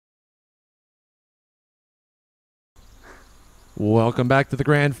Welcome back to the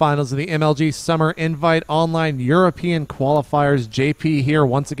grand finals of the MLG Summer Invite Online European Qualifiers. JP here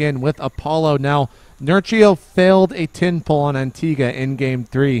once again with Apollo. Now, Nerchio failed a 10 pull on Antigua in Game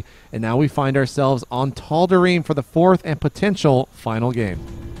 3, and now we find ourselves on Tal'darim for the fourth and potential final game.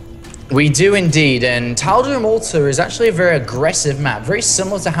 We do indeed, and Tal'darim Altar is actually a very aggressive map, very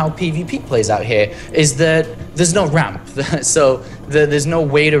similar to how PvP plays out here, is that there's no ramp, so there's no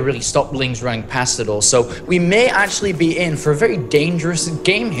way to really stop Lings running past it all. So we may actually be in for a very dangerous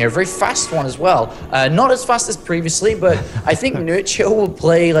game here, a very fast one as well. Not as fast as previously, but I think Nerchio will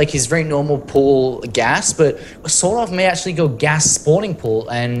play like his very normal pull gas, but SortOf may actually go gas spawning pull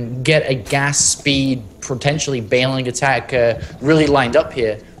and get a gas speed, potentially bailing attack really lined up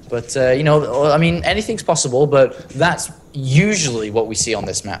here. But, you know, I mean, anything's possible, but that's usually what we see on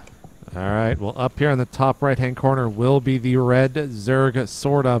this map. All right, well, up here in the top right-hand corner will be the red Zerg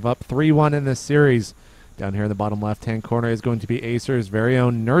SortOf, up 3-1 in this series. Down here in the bottom left-hand corner is going to be Acer's very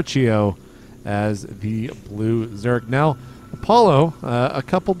own Nerchio as the blue Zerg. Now, Apollo, a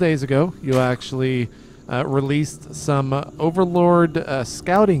couple days ago, you actually released some Overlord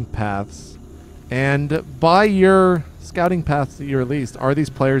scouting paths, and by your scouting paths that you released, are these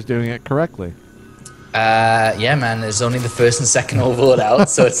players doing it correctly? Yeah, man, there's only the first and second overlord out,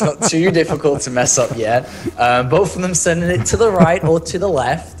 so it's not too difficult to mess up yet. Both of them sending it to the right or to the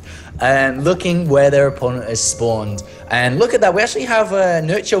left and looking where their opponent is spawned. And look at that, we actually have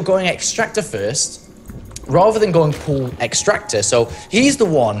Nerchio going extractor first rather than going pull extractor. So he's the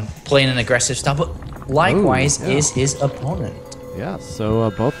one playing an aggressive style, but likewise is his opponent. Yeah, so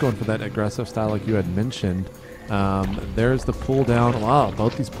both going for that aggressive style like you had mentioned. There's the pull down. Wow,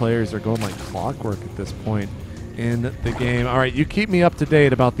 both these players are going like clockwork at this point in the game. All right, you keep me up to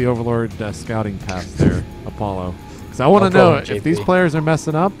date about the Overlord scouting pass there, Apollo. Because I want to know if these players are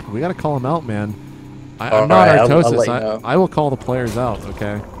messing up, we got to call them out, man. I'm not Artosis. I will call the players out,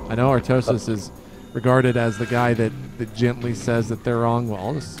 okay? I know Artosis is regarded as the guy that gently says that they're wrong. Well,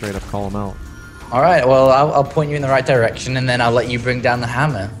 I'll just straight up call them out. All right, well, I'll point you in the right direction, and then I'll let you bring down the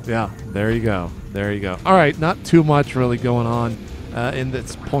hammer. Yeah, there you go. There you go. All right, not too much really going on in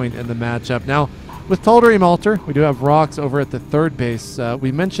this point in the matchup. Now, with Tal'darim Altar, we do have rocks over at the third base.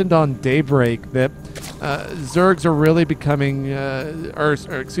 We mentioned on Daybreak that Zergs are really becoming, are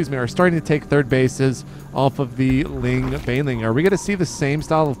starting to take third bases off of the Ling Bailing. Are we going to see the same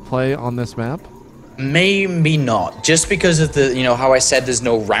style of play on this map? Maybe not, just because of the, you know, how I said there's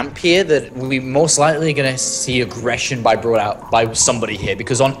no ramp here, that we most likely are going to see aggression brought out by somebody here,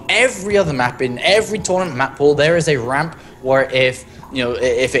 because on every other map, in every tournament map pool, there is a ramp where if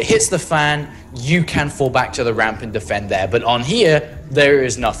it hits the fan, you can fall back to the ramp and defend there. But on here, there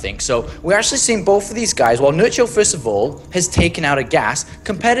is nothing. So we're actually seeing both of these guys. While Nerchio, first of all, has taken out a gas,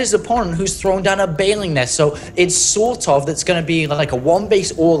 compared to his opponent who's thrown down a bailing nest. So it's SortOf that's going to be like a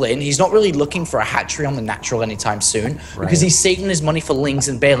one-base all-in. He's not really looking for a hatchery on the natural anytime soon, because he's saving his money for lings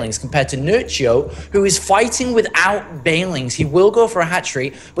and bailings, compared to Nerchio, who is fighting without bailings. He will go for a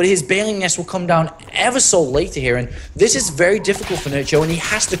hatchery, but his bailing nest will come down ever so later here. And this is very difficult for Nerchio, and he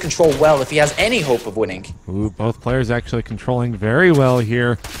has to control well if he has any hope of winning. Ooh, both players actually controlling very well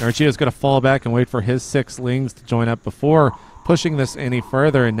here. Nerchio's going to fall back and wait for his 6 lings to join up before pushing this any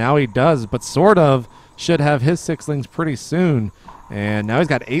further, and now he does, but SortOf should have his 6 lings pretty soon, and now he's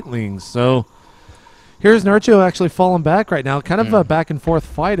got 8 lings. So here's Nerchio actually falling back right now. Kind of a back and forth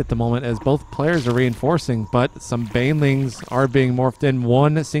fight at the moment as both players are reinforcing, but some banelings are being morphed in.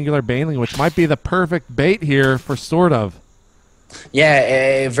 One singular baneling, which might be the perfect bait here for SortOf.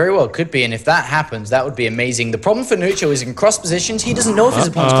 Yeah, very well could be, and if that happens, that would be amazing. The problem for Nerchio is in cross positions, he doesn't know if his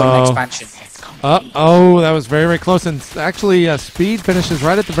opponent's going an expansion. That was very, very close, and actually speed finishes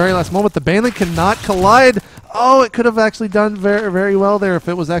right at the very last moment. The Baneling cannot collide. Oh, it could have actually done very, very well there if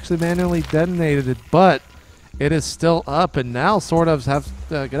it was actually manually detonated, but it is still up, and now SortOf's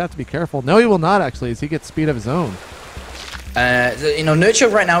going to have to be careful. No, he will not actually, as he gets speed of his own. You know, Nerchio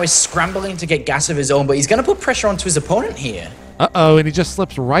right now is scrambling to get gas of his own, but he's going to put pressure onto his opponent here. And he just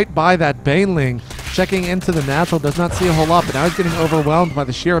slips right by that Baneling, checking into the natural, does not see a whole lot, but now he's getting overwhelmed by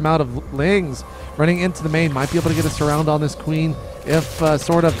the sheer amount of lings running into the main. Might be able to get a surround on this queen if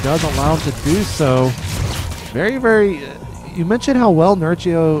SortOf does allow him to do so. Very, very... you mentioned how well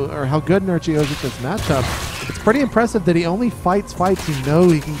Nerchio, or how good Nerchio is at this matchup. It's pretty impressive that he only fights he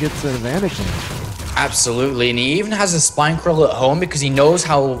knows he can get an advantage in. Absolutely, and he even has a spine crawler at home because he knows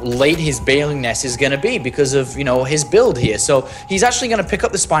how late his bailing nest is going to be because of, you know, his build here. So he's actually going to pick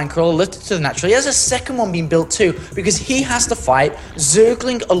up the spine crawler, lift it to the natural. He has a second one being built too because he has to fight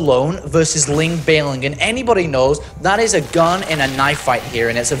Zergling alone versus Ling bailing, and anybody knows that is a gun and a knife fight here,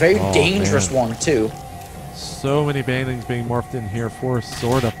 and it's a very dangerous one too. So many banelings being morphed in here for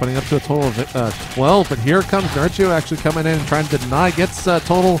SortOf, putting up to a total of 12. But here comes Nerchio actually coming in and trying to deny. Gets a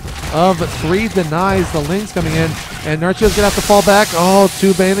total of 3 denies. The Lings coming in, and Nerchio's going to have to fall back. Oh,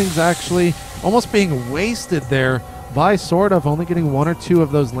 2 banelings actually almost being wasted there by SortOf, only getting 1 or 2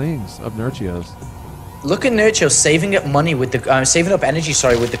 of those Lings of Nerchio's. Look at Nerchio saving up money with the saving up energy,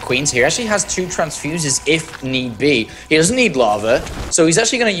 with the queens here. He actually has 2 transfuses if need be. He doesn't need lava, so he's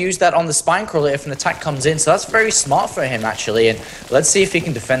actually going to use that on the spine crawler if an attack comes in. So that's very smart for him actually. And let's see if he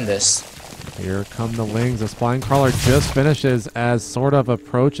can defend this. Here come the Lings. The spine crawler just finishes as SortOf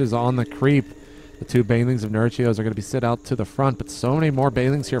approaches on the creep. The 2 banelings of Nerchio's are going to be sit out to the front, but so many more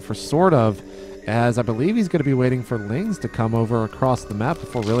banelings here for SortOf, as I believe he's going to be waiting for Lings to come over across the map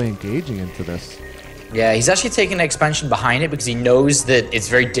before really engaging into this. Yeah, he's actually taking an expansion behind it because he knows that it's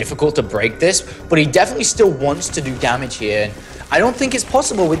very difficult to break this, but he definitely still wants to do damage here. And I don't think it's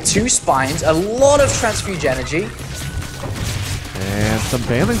possible with 2 spines, a lot of transfuge energy. And some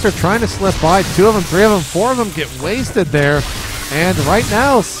banelings are trying to slip by. 2 of them, 3 of them, 4 of them get wasted there. And right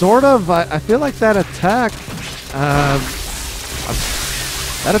now, SortOf, I feel like that attack,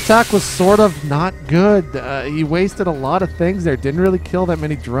 was sort of not good. He wasted a lot of things there. Didn't really kill that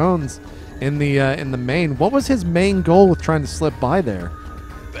many drones in the main. What was his main goal with trying to slip by there?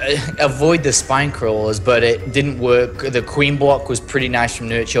 Avoid the spine crawlers, but it didn't work. The queen block was pretty nice from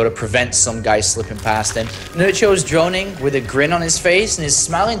Nerchio to prevent some guys slipping past him. Nerchio's droning with a grin on his face and is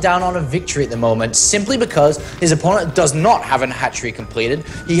smiling down on a victory at the moment, simply because his opponent does not have a hatchery completed.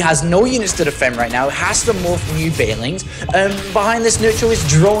 He has no units to defend right now, has to morph new banelings, and behind this Nerchio is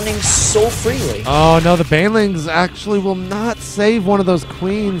droning so freely. Oh no, the banelings actually will not save one of those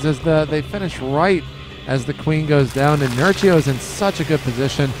queens as they finish right as the queen goes down, and Nerchio is in such a good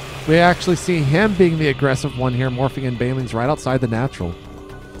position. We actually see him being the aggressive one here, morphing in banelings right outside the natural.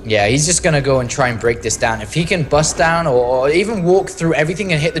 Yeah, he's just going to go and try and break this down. If he can bust down or even walk through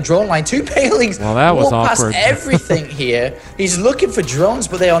everything and hit the drone line, 2 banelings walk past everything here. He's looking for drones,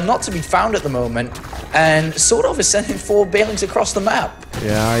 but they are not to be found at the moment. And SortOf is sending 4 banelings across the map.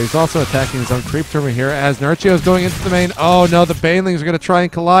 Yeah, he's also attacking his own creep turret here as Nerchio is going into the main. Oh no, the banelings are going to try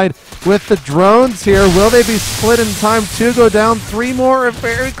and collide with the drones here. Will they be split in time? 2 go down, 3 more are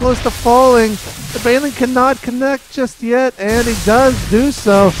very close to falling. The baneling cannot connect just yet, and he does do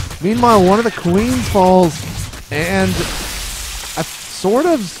so. Meanwhile, one of the queens falls, and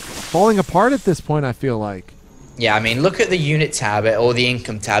SortOf's falling apart at this point, I feel like. Yeah, I mean, look at the unit tab or the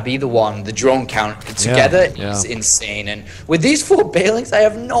income tab, either one. The drone count together is insane. And with these 4 banelings, I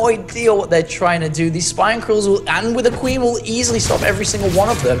have no idea what they're trying to do. These spine crawls and with a queen will easily stop every single one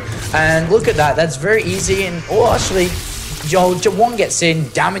of them. And look at that. That's very easy. And actually, one gets in,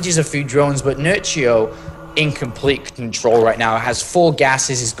 damages a few drones, but Nerchio in complete control right now. Has 4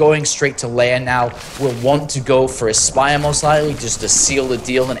 gases, is going straight to layer now. Will want to go for a spire most likely just to seal the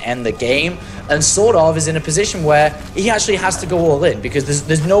deal and end the game. And SortOf is in a position where he actually has to go all in because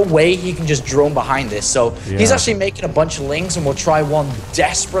there's no way he can just drone behind this. So he's actually making a bunch of Lings and will try one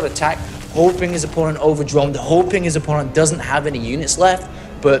desperate attack, hoping his opponent overdroned, hoping his opponent doesn't have any units left.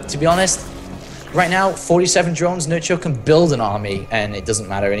 But to be honest, right now, 47 drones, Nerchio can build an army, and it doesn't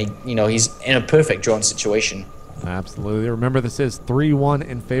matter. And he's in a perfect drone situation. Absolutely. Remember, this is 3-1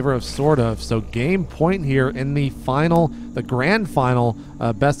 in favor of SortOf. So game point here in the grand final,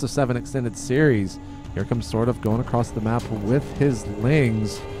 best of 7 extended series. Here comes SortOf going across the map with his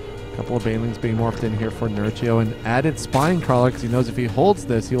Lings. A couple of banelings being morphed in here for Nerchio, and added spine crawler because he knows if he holds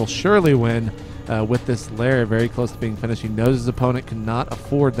this, he will surely win with this lair very close to being finished. He knows his opponent cannot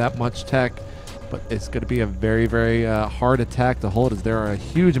afford that much tech. But it's going to be a very, very hard attack to hold as there are a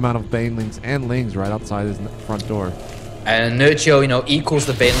huge amount of banelings and Lings right outside his front door. And Nerchio, equals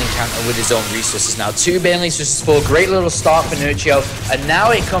the baneling counter with his own resources now. 2 banelings versus 4. Great little start for Nerchio. And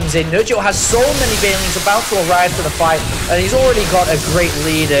now it comes in. Nerchio has so many banelings about to arrive to the fight. And he's already got a great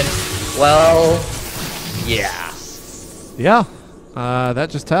lead. And, well, yeah. Yeah. That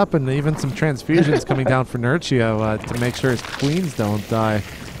just happened. Even some transfusions coming down for Nerchio to make sure his queens don't die.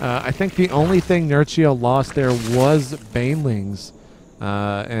 I think the only thing Nerchio lost there was banelings.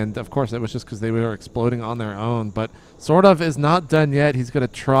 And, of course, it was just because they were exploding on their own. But SortOf is not done yet. He's going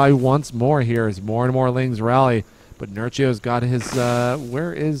to try once more here as more and more Lings rally. But Nerchio's got his...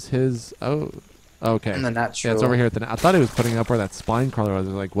 where is his... Oh, okay. In the natural. Yeah, it's over here. I thought he was putting up where that spine crawler was. I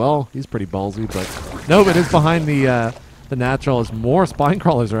was like, well, he's pretty ballsy. But no, it is behind the natural as more spine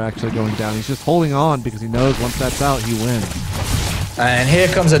crawlers are actually going down. He's just holding on because he knows once that's out, he wins. And here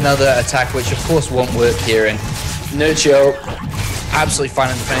comes another attack, which of course won't work here. And Nerchio absolutely fine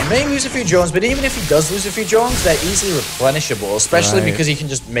in defending. May lose a few drones, but even if he does lose a few drones, they're easily replenishable, especially because he can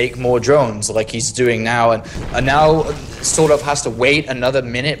just make more drones like he's doing now. And now SortOf has to wait another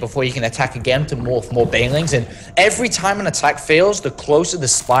minute before he can attack again to morph more banelings. And every time an attack fails, the closer the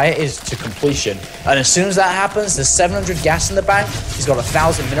Spire is to completion. And as soon as that happens, there's 700 gas in the bank. He's got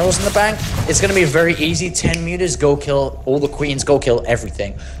 1,000 minerals in the bank. It's going to be a very easy 10 meters, go kill all the queens, go kill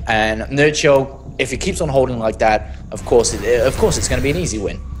everything. And Nerchio, if he keeps on holding like that, of course it's going to be an easy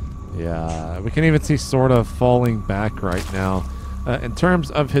win. Yeah, we can even see SortOf falling back right now. In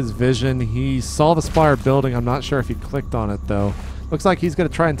terms of his vision, he saw the Spire building. I'm not sure if he clicked on it, though. Looks like he's going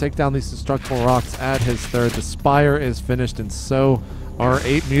to try and take down these destructible rocks at his third. The Spire is finished, and so are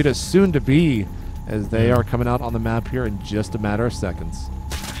 8 mutas soon to be, as they are coming out on the map here in just a matter of seconds.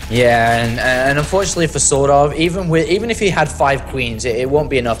 Yeah, and unfortunately for SortOf, even if he had 5 queens, it won't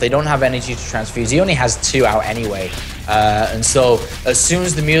be enough. They don't have energy to transfuse. He only has 2 out anyway. And so as soon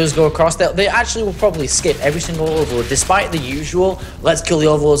as the mules go across, they actually will probably skip every single overlord. Despite the usual, let's kill the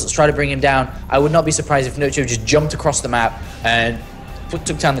overlords, let's try to bring him down. I would not be surprised if Nerchio just jumped across the map and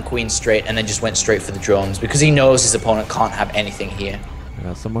took down the queen straight and then just went straight for the drones, because he knows his opponent can't have anything here.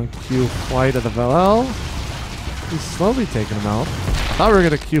 Yeah, someone Q flight of the Val. He's slowly taking him out. I thought we were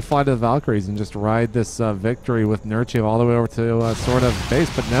going to Q fly to the Valkyries and just ride this victory with Nerchio all the way over to SortOf's base,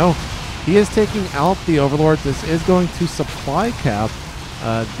 but no. He is taking out the Overlord. This is going to supply cap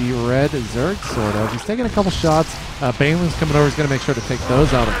the red Zerg, SortOf. He's taking a couple shots. Baneling's coming over. He's going to make sure to take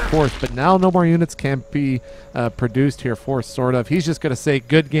those out, of course, but now no more units can be produced here for SortOf. He's just going to say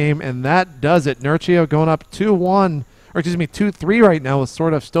good game, and that does it. Nerchio going up 2-1, or excuse me, 2-3 right now with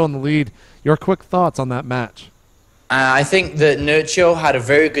SortOf still in the lead. Your quick thoughts on that match? I think that Nerchio had a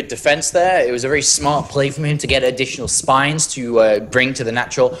very good defense there. It was a very smart play from him to get additional spines to bring to the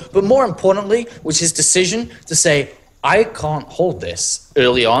natural. But more importantly, was his decision to say, I can't hold this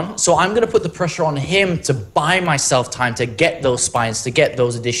early on, so I'm going to put the pressure on him to buy myself time to get those spines, to get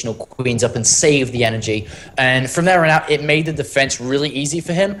those additional queens up and save the energy. And from there on out, it made the defense really easy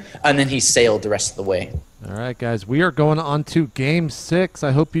for him, and then he sailed the rest of the way. All right, guys, we are going on to Game 6.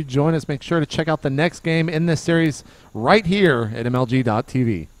 I hope you join us. Make sure to check out the next game in this series right here at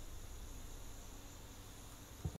MLG.tv.